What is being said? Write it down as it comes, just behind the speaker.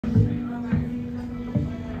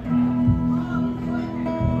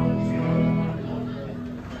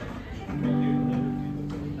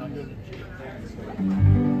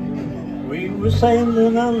were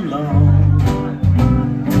sailing along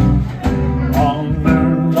on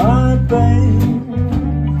Moonlight Bay.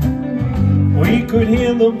 We could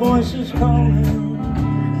hear the voices calling.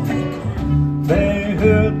 They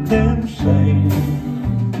heard them say,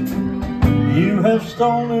 "You have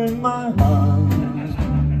stolen my heart,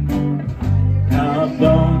 now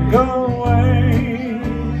don't go away."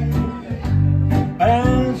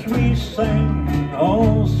 As we sang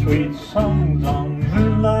old sweet songs on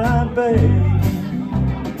Moonlight Bay,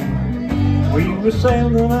 we were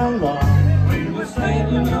sailing along,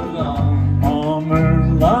 on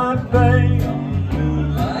Moonlight Bay.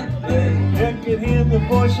 You could hear the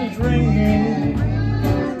voices ringing.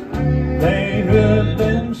 They heard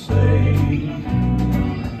them say,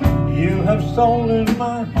 "You have stolen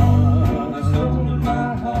my heart,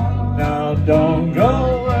 now don't go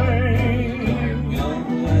away."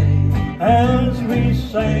 As we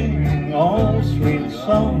sang all sweet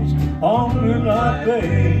songs on Moonlight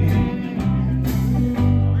Bay.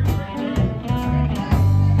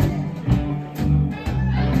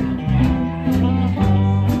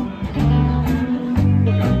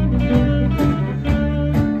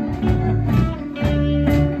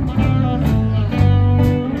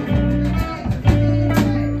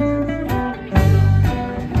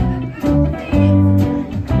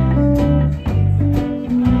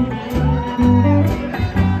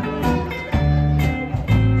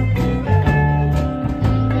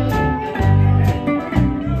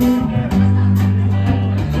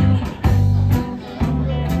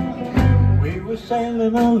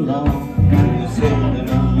 Sailing along,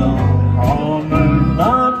 on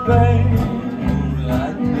Moonlight Bay.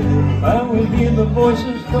 And we hear the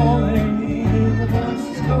voices calling.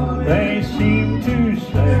 They seem to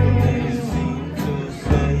say,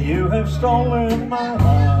 "You have stolen my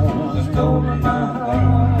heart,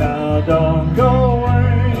 now don't go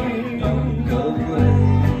away."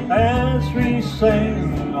 As we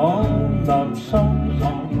sing all love songs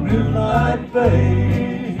on Moonlight Bay.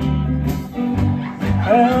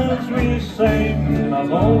 As we sing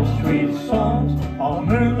of old sweet songs on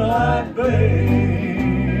Moonlight Bay.